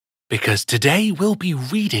because today we'll be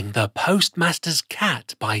reading The Postmaster's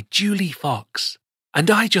Cat by Julie Fox. And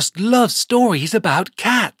I just love stories about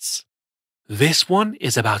cats. This one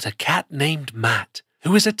is about a cat named Matt,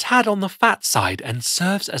 who is a tad on the fat side and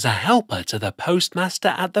serves as a helper to the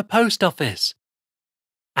postmaster at the post office.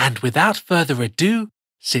 And without further ado,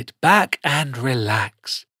 sit back and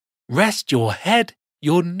relax. Rest your head,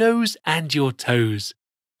 your nose and your toes.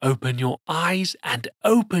 Open your eyes and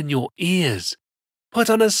open your ears. Put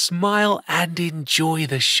on a smile and enjoy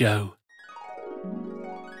the show.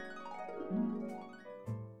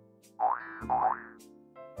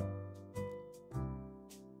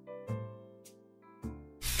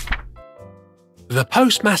 The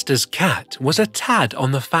postmaster's cat was a tad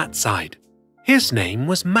on the fat side. His name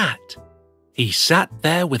was Matt. He sat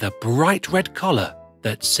there with a bright red collar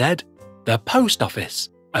that said, "The Post Office,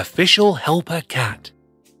 Official Helper Cat."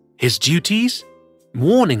 His duties?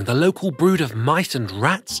 Warning the local brood of mice and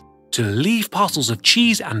rats to leave parcels of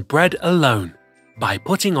cheese and bread alone by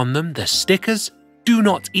putting on them the stickers, "Do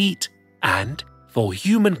not eat" and "For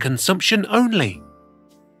human consumption only."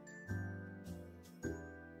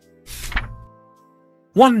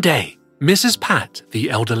 One day, Mrs. Pat,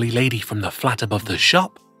 the elderly lady from the flat above the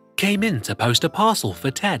shop, came in to post a parcel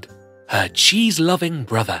for Ted, her cheese-loving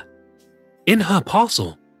brother. In her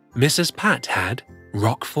parcel, Mrs. Pat had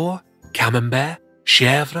Roquefort, Camembert,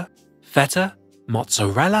 Chèvre, Feta,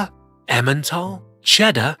 Mozzarella, Emmental,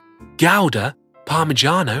 Cheddar, Gouda,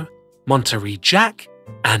 Parmigiano, Monterey Jack,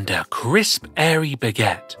 and a crisp, airy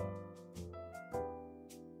baguette.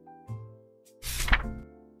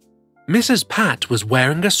 Mrs. Pat was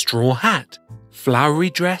wearing a straw hat,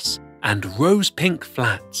 flowery dress, and rose-pink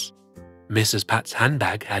flats. Mrs. Pat's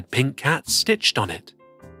handbag had pink cats stitched on it.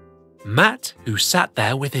 Matt, who sat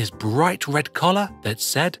there with his bright red collar that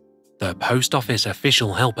said, "The Post Office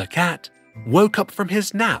Official Helper Cat," woke up from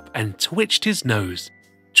his nap and twitched his nose,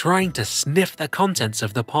 trying to sniff the contents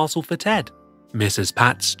of the parcel for Ted, Mrs.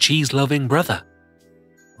 Pat's cheese-loving brother.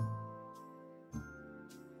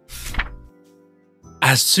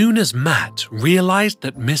 As soon as Matt realized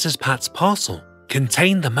that Mrs. Pat's parcel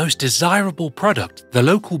contained the most desirable product the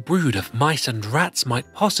local brood of mice and rats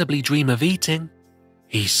might possibly dream of eating,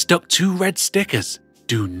 he stuck 2 red stickers,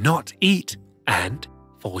 "Do not eat" and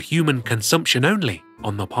 "For human consumption only"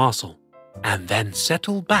 on the parcel, and then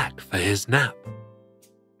settled back for his nap.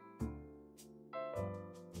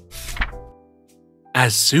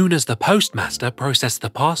 As soon as the postmaster processed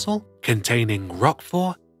the parcel containing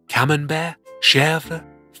Roquefort, Camembert, Chèvre,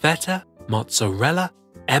 Feta, Mozzarella,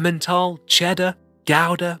 Emmental, Cheddar,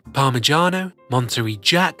 Gouda, Parmigiano, Monterey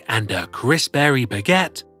Jack, and a crisp airy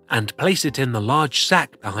baguette, and place it in the large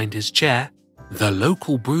sack behind his chair, the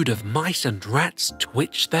local brood of mice and rats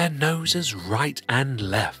twitched their noses right and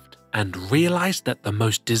left and realized that the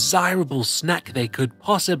most desirable snack they could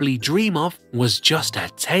possibly dream of was just a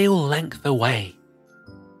tail length away.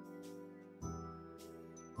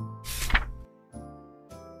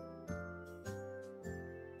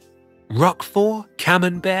 Roquefort,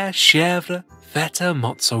 Camembert, Chèvre, Feta,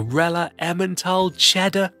 Mozzarella, Emmental,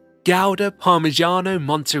 Cheddar, Gouda, Parmigiano,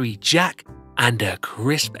 Monterey Jack, and a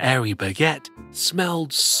crisp airy baguette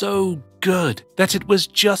smelled so good that it was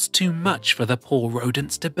just too much for the poor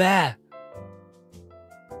rodents to bear.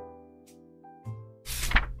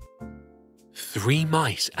 3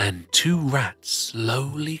 mice and 2 rats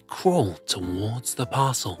slowly crawled towards the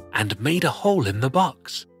parcel and made a hole in the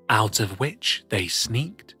box, out of which they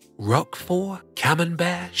sneaked Roquefort,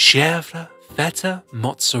 Camembert, Chèvre, Feta,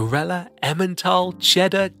 Mozzarella, Emmental,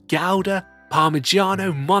 Cheddar, Gouda,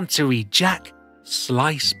 Parmigiano, Monterey Jack,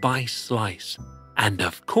 slice by slice, and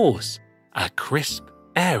of course, a crisp,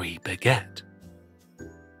 airy baguette.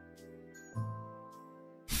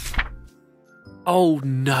 Oh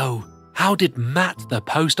no! How did Matt, the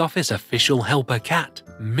Post Office Official Helper Cat,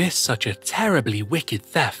 miss such a terribly wicked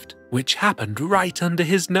theft, which happened right under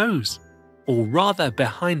his nose? Or rather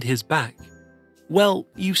behind his back? Well,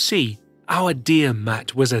 you see, our dear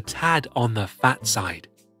Matt was a tad on the fat side,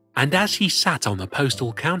 and as he sat on the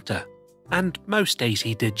postal counter, and most days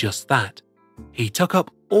he did just that, he took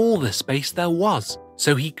up all the space there was,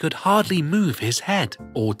 so he could hardly move his head,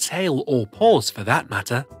 or tail, or paws for that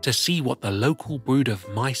matter, to see what the local brood of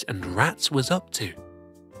mice and rats was up to.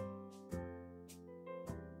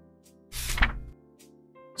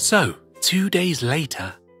 So, 2 days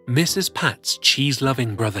later, Mrs. Pat's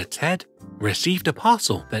cheese-loving brother Ted received a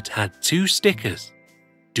parcel that had 2 stickers,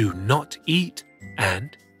 "Do not eat"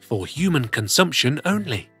 and "For human consumption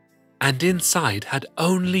only," and inside had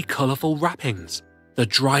only colourful wrappings, the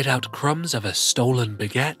dried-out crumbs of a stolen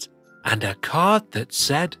baguette, and a card that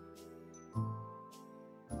said,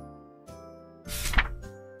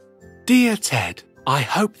 Dear Ted, I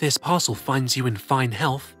hope this parcel finds you in fine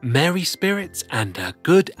health, merry spirits, and a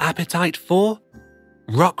good appetite for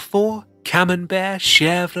Roquefort, Camembert,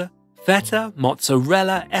 Chèvre, Feta,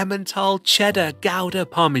 Mozzarella, Emmental, Cheddar, Gouda,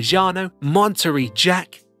 Parmigiano, Monterey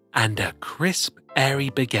Jack, and a crisp, airy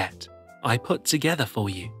baguette I put together for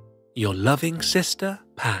you. Your loving sister,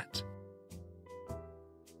 Pat.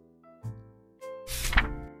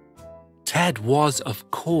 Ted was,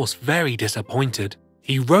 of course, very disappointed.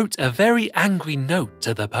 He wrote a very angry note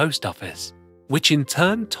to the post office, which in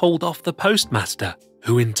turn told off the postmaster,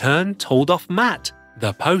 who in turn told off Matt,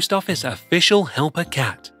 the post office official helper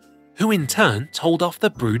cat, who in turn told off the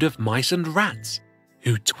brood of mice and rats,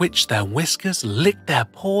 who twitched their whiskers, licked their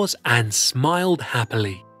paws, and smiled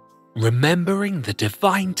happily, remembering the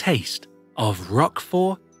divine taste of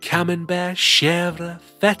Roquefort, Camembert, Chèvre,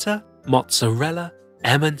 Feta, Mozzarella,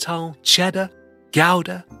 Emmental, Cheddar,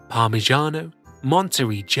 Gouda, Parmigiano,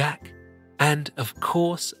 Monterey Jack, and of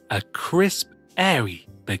course a crisp, airy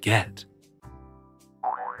baguette.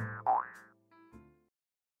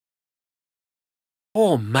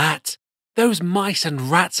 Poor Matt. Those mice and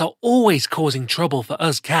rats are always causing trouble for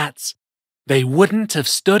us cats. They wouldn't have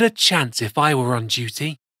stood a chance if I were on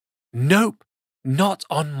duty. Nope, not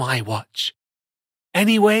on my watch.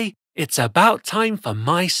 Anyway, it's about time for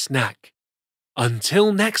my snack.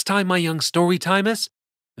 Until next time, my young storytimers,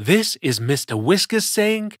 this is Mr. Whiskers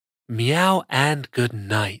saying meow and good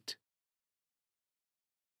night.